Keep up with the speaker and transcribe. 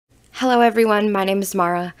Hello everyone, my name is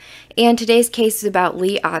Mara, and today's case is about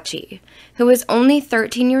Leigh OCCHI, who was only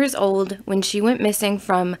 13 years old when she went missing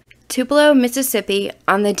from Tupelo, Mississippi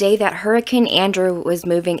on the day that Hurricane Andrew was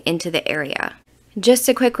moving into the area. Just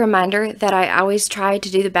a quick reminder that I always try to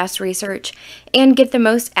do the best research and get the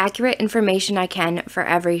most accurate information I can for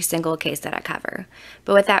every single case that I cover.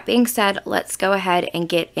 But with that being said, let's go ahead and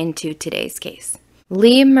get into today's case.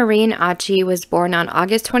 Leigh Maureen OCCHI was born on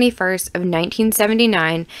August 21st of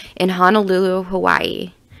 1979 in Honolulu,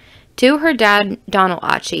 Hawaii, to her dad, Donald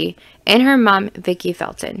OCCHI, and her mom, Vicki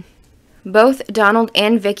Felton. Both Donald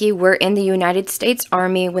and Vicki were in the United States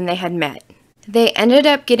Army when they had met. They ended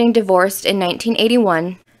up getting divorced in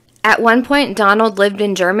 1981. At one point, Donald lived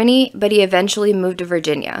in Germany, but he eventually moved to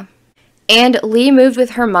Virginia. And Leigh moved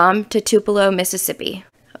with her mom to Tupelo, Mississippi.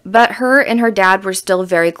 But her and her dad were still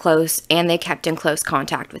very close, and they kept in close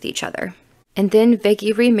contact with each other. And then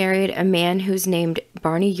Vicki remarried a man who's named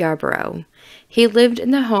Barney Yarborough. He lived in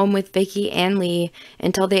the home with Vicki and Leigh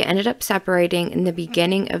until they ended up separating in the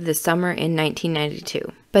beginning of the summer in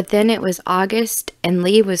 1992. But then it was August, and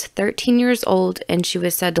Leigh was 13 years old, and she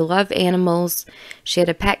was said to love animals. She had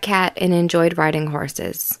a pet cat and enjoyed riding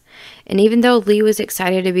horses. And even though Leigh was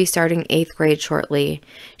excited to be starting 8th grade shortly,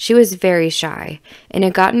 she was very shy and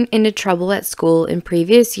had gotten into trouble at school in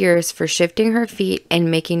previous years for shifting her feet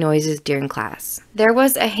and making noises during class. There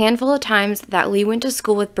was a handful of times that Leigh went to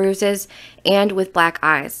school with bruises and with black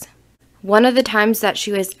eyes. One of the times that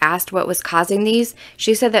she was asked what was causing these,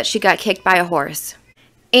 she said that she got kicked by a horse.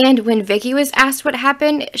 And when Vicki was asked what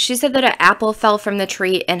happened, she said that an apple fell from the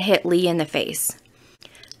tree and hit Leigh in the face.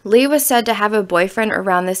 Leigh was said to have a boyfriend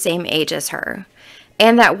around the same age as her,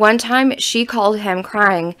 and that one time she called him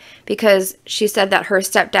crying because she said that her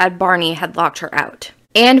stepdad Barney had locked her out.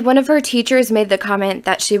 And one of her teachers made the comment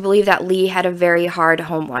that she believed that Leigh had a very hard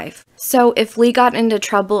home life. So if Leigh got into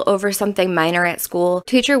trouble over something minor at school,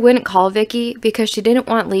 teacher wouldn't call Vicki because she didn't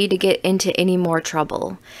want Leigh to get into any more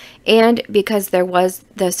trouble, and because there was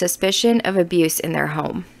the suspicion of abuse in their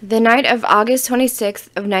home. The night of August 26th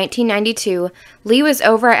of 1992, Leigh was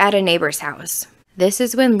over at a neighbor's house. This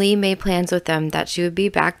is when Leigh made plans with them that she would be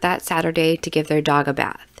back that Saturday to give their dog a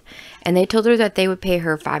bath, and they told her that they would pay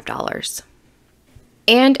her $5.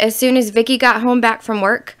 And as soon as Vicki got home back from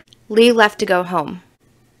work, Leigh left to go home.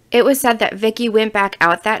 It was said that Vicki went back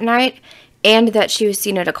out that night and that she was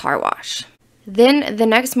seen at a car wash. Then, the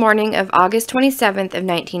next morning of August 27th of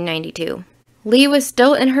 1992, Leigh was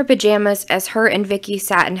still in her pajamas as her and Vicki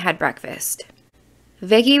sat and had breakfast.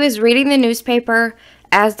 Vicki was reading the newspaper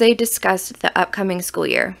as they discussed the upcoming school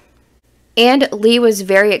year. And Leigh was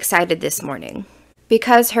very excited this morning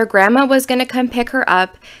because her grandma was going to come pick her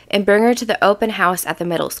up and bring her to the open house at the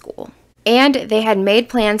middle school. And they had made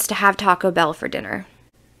plans to have Taco Bell for dinner.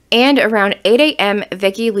 And around 8 a.m.,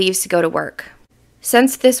 Vicki leaves to go to work.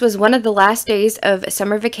 Since this was one of the last days of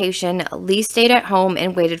summer vacation, Leigh stayed at home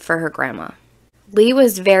and waited for her grandma. Leigh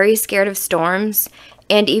was very scared of storms,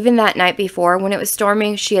 and even that night before, when it was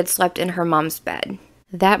storming, she had slept in her mom's bed.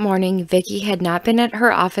 That morning, Vicki had not been at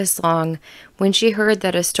her office long when she heard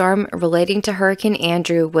that a storm relating to Hurricane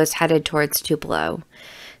Andrew was headed towards Tupelo.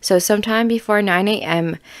 So sometime before 9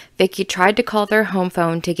 a.m., Vicki tried to call their home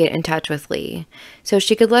phone to get in touch with Leigh, so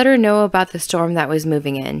she could let her know about the storm that was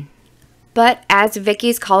moving in. But as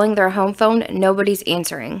Vicki's calling their home phone, nobody's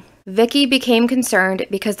answering. Vicki became concerned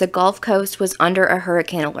because the Gulf Coast was under a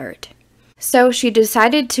hurricane alert. So she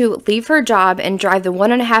decided to leave her job and drive the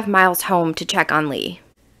 1.5 miles home to check on Leigh.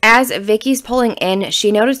 As Vicki's pulling in,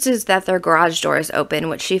 she notices that their garage door is open,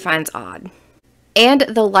 which she finds odd. And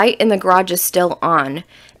the light in the garage is still on,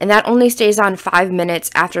 and that only stays on 5 minutes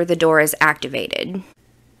after the door is activated.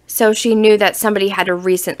 So she knew that somebody had to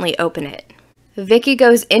recently open it. Vicki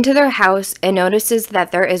goes into their house and notices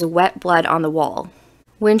that there is wet blood on the wall.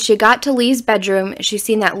 When she got to Leigh's bedroom, she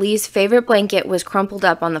seen that Leigh's favorite blanket was crumpled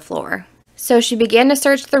up on the floor. So she began to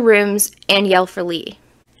search the rooms and yell for Leigh.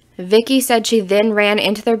 Vicki said she then ran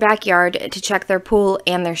into their backyard to check their pool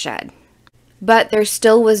and their shed. But there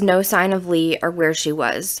still was no sign of Leigh or where she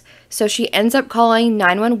was, so she ends up calling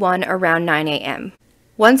 911 around 9 a.m.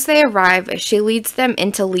 Once they arrive, she leads them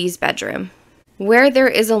into Leigh's bedroom, where there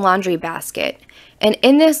is a laundry basket, and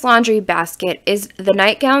in this laundry basket is the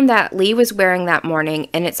nightgown that Leigh was wearing that morning,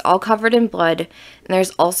 and it's all covered in blood, and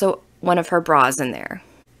there's also one of her bras in there.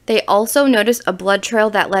 They also noticed a blood trail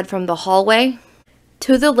that led from the hallway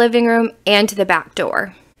to the living room and to the back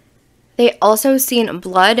door. They also seen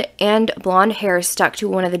blood and blonde hair stuck to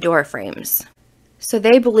one of the door frames. So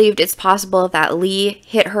they believed it's possible that Leigh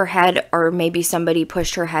hit her head or maybe somebody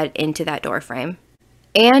pushed her head into that door frame.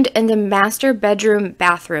 And in the master bedroom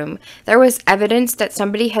bathroom, there was evidence that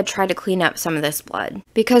somebody had tried to clean up some of this blood,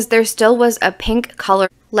 because there still was a pink color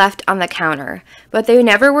left on the counter, but they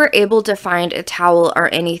never were able to find a towel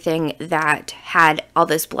or anything that had all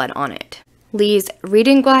this blood on it. Leigh's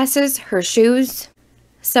reading glasses, her shoes,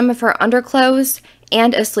 some of her underclothes,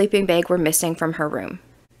 and a sleeping bag were missing from her room.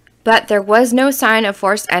 But there was no sign of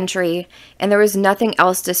forced entry, and there was nothing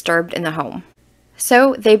else disturbed in the home.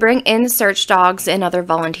 So they bring in search dogs and other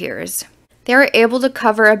volunteers. They were able to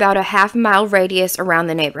cover about a half-mile radius around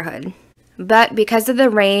the neighborhood. But because of the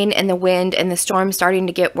rain and the wind and the storm starting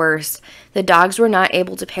to get worse, the dogs were not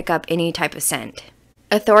able to pick up any type of scent.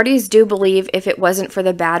 Authorities do believe if it wasn't for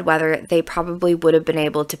the bad weather, they probably would have been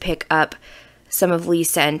able to pick up some of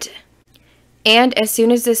Leigh's scent. And as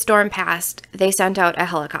soon as the storm passed, they sent out a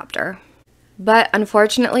helicopter. But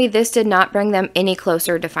unfortunately, this did not bring them any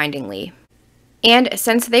closer to finding Leigh. And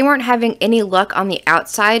since they weren't having any luck on the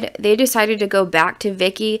outside, they decided to go back to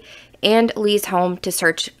Vicky and Leigh's home to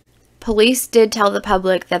search. Police did tell the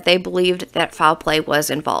public that they believed that foul play was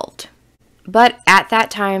involved. But at that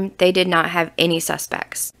time, they did not have any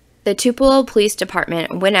suspects. The Tupelo Police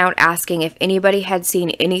Department went out asking if anybody had seen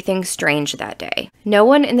anything strange that day. No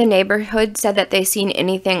one in the neighborhood said that they seen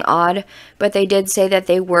anything odd, but they did say that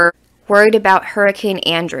they were worried about Hurricane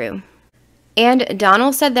Andrew. And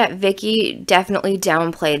Donald said that Vicky definitely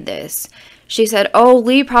downplayed this. She said, "Oh,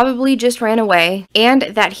 Leigh probably just ran away," and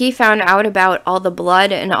that he found out about all the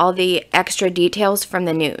blood and all the extra details from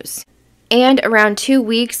the news. And around 2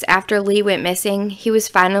 weeks after Leigh went missing, he was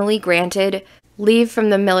finally granted leave from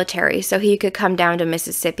the military so he could come down to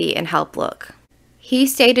Mississippi and help look. He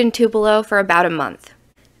stayed in Tupelo for about a month.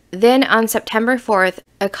 Then on September 4th,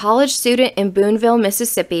 a college student in Boonville,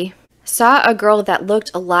 Mississippi, saw a girl that looked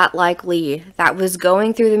a lot like Leigh that was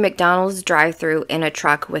going through the McDonald's drive-thru in a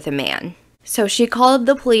truck with a man. So she called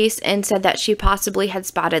the police and said that she possibly had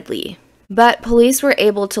spotted Leigh. But police were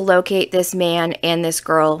able to locate this man and this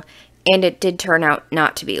girl, and it did turn out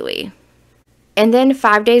not to be Leigh. And then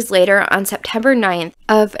 5 days later, on September 9th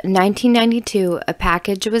of 1992, a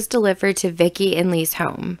package was delivered to Vicky and Leigh's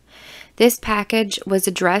home. This package was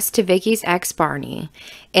addressed to Vicky's ex, Barney,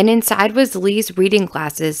 and inside was Leigh's reading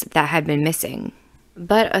glasses that had been missing.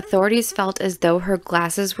 But authorities felt as though her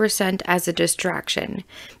glasses were sent as a distraction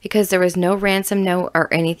because there was no ransom note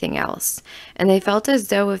or anything else, and they felt as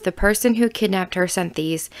though if the person who kidnapped her sent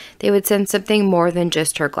these, they would send something more than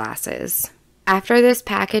just her glasses. After this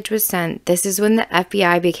package was sent, this is when the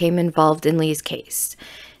FBI became involved in Leigh's case.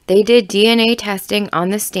 They did DNA testing on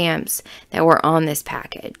the stamps that were on this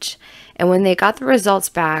package, and when they got the results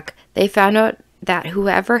back, they found out that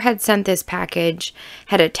whoever had sent this package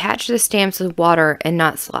had attached the stamps with water and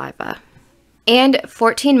not saliva. And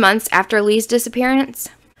 14 months after Leigh's disappearance,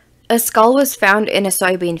 a skull was found in a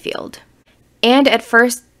soybean field. And at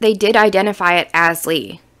first, they did identify it as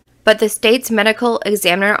Leigh. But the state's medical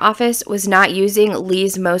examiner office was not using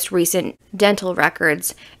Leigh's most recent dental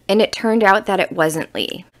records, and it turned out that it wasn't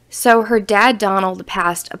Leigh. So her dad, Donald,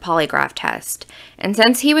 passed a polygraph test, and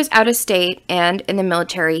since he was out of state and in the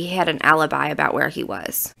military, he had an alibi about where he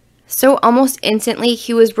was. So almost instantly,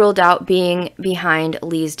 he was ruled out being behind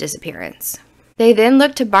Leigh's disappearance. They then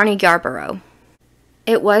looked to Barney Yarborough.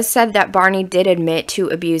 It was said that Barney did admit to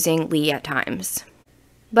abusing Leigh at times.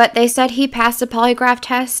 But they said he passed the polygraph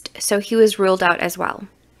test, so he was ruled out as well.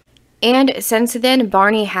 And since then,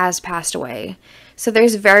 Barney has passed away, so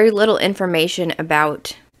there's very little information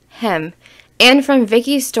about him. And from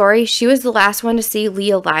Vicky's story, she was the last one to see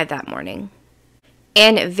Leigh alive that morning.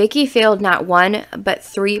 And Vicky failed not one, but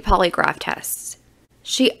 3 polygraph tests.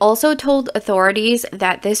 She also told authorities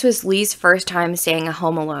that this was Leigh's first time staying at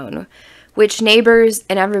home alone, which neighbors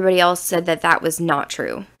and everybody else said that that was not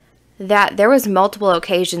true. That there was multiple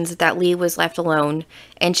occasions that Leigh was left alone,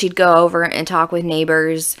 and she'd go over and talk with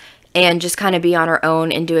neighbors and just kind of be on her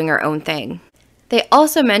own and doing her own thing. They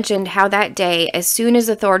also mentioned how that day, as soon as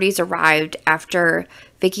authorities arrived after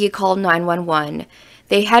Vicky called 911,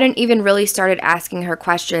 they hadn't even really started asking her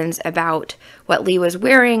questions about what Leigh was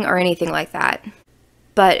wearing or anything like that.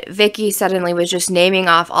 But Vicky suddenly was just naming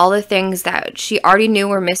off all the things that she already knew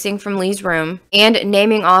were missing from Leigh's room and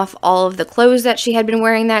naming off all of the clothes that she had been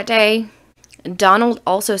wearing that day. Donald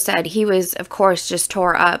also said he was, of course, just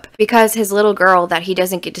tore up because his little girl that he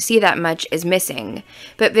doesn't get to see that much is missing.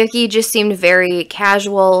 But Vicky just seemed very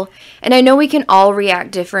casual, and I know we can all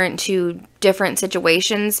react different to different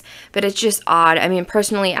situations, but it's just odd. I mean,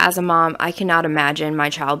 personally, as a mom, I cannot imagine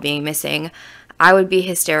my child being missing. I would be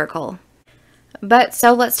hysterical. But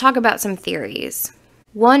so let's talk about some theories.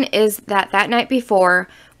 One is that night before,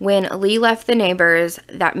 when Leigh left the neighbors,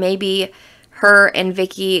 that maybe her and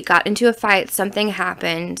Vicky got into a fight, something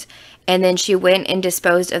happened, and then she went and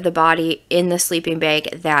disposed of the body in the sleeping bag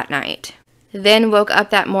that night. Then woke up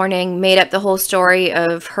that morning, made up the whole story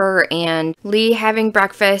of her and Leigh having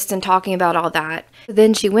breakfast and talking about all that.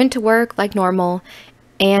 Then she went to work like normal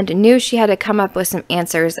and knew she had to come up with some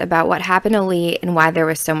answers about what happened to Leigh and why there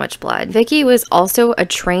was so much blood. Vicky was also a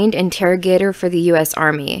trained interrogator for the U.S.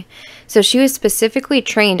 Army, so she was specifically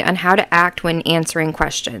trained on how to act when answering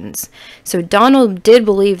questions. So Donald did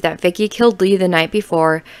believe that Vicky killed Leigh the night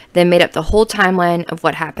before, then made up the whole timeline of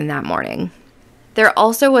what happened that morning. There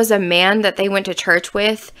also was a man that they went to church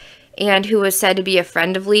with and who was said to be a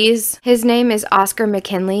friend of Leigh's. His name is Oscar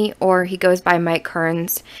McKinley, or he goes by Mike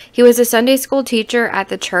Kearns. He was a Sunday school teacher at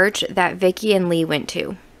the church that Vicky and Leigh went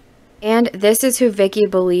to. And this is who Vicky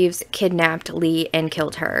believes kidnapped Leigh and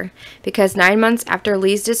killed her, because 9 months after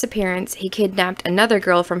Leigh's disappearance, he kidnapped another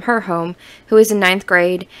girl from her home who was in 9th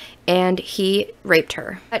grade, and he raped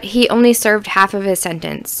her. But he only served half of his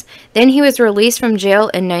sentence. Then he was released from jail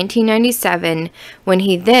in 1997 when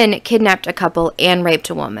he then kidnapped a couple and raped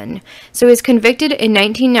a woman. So he was convicted in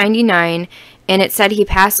 1999, and it said he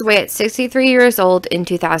passed away at 63 years old in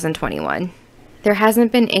 2021. There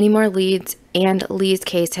hasn't been any more leads, and Leigh's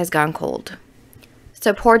case has gone cold.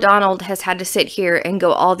 So poor Donald has had to sit here and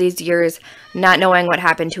go all these years not knowing what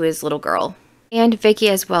happened to his little girl. And Vicky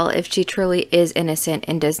as well, if she truly is innocent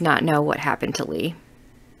and does not know what happened to Leigh.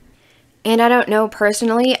 And I don't know,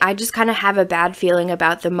 personally, I just kind of have a bad feeling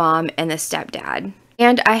about the mom and the stepdad.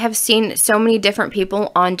 And I have seen so many different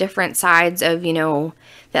people on different sides of,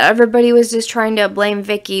 that everybody was just trying to blame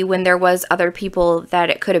Vicky when there was other people that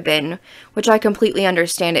it could have been, which I completely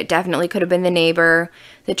understand. It definitely could have been the neighbor,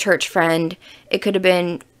 the church friend. It could have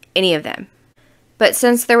been any of them. But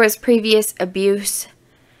since there was previous abuse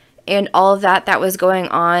and all of that was going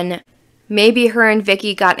on, maybe her and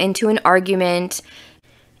Vicky got into an argument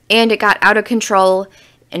and it got out of control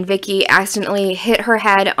and Vicky accidentally hit her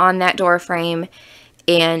head on that door frame,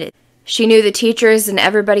 and she knew the teachers and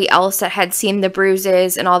everybody else that had seen the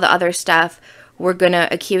bruises and all the other stuff were going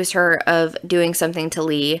to accuse her of doing something to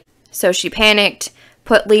Leigh. So she panicked,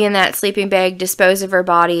 put Leigh in that sleeping bag, disposed of her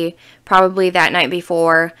body probably that night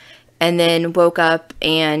before, and then woke up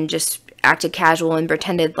and just acted casual and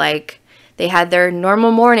pretended like they had their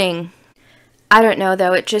normal morning. I don't know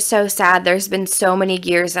though, it's just so sad. There's been so many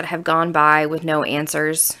years that have gone by with no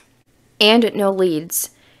answers and no leads.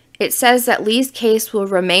 It says that Leigh's case will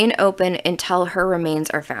remain open until her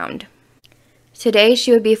remains are found. Today,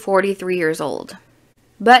 she would be 43 years old.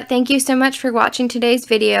 But thank you so much for watching today's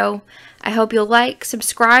video. I hope you'll like,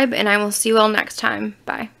 subscribe, and I will see you all next time.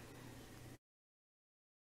 Bye.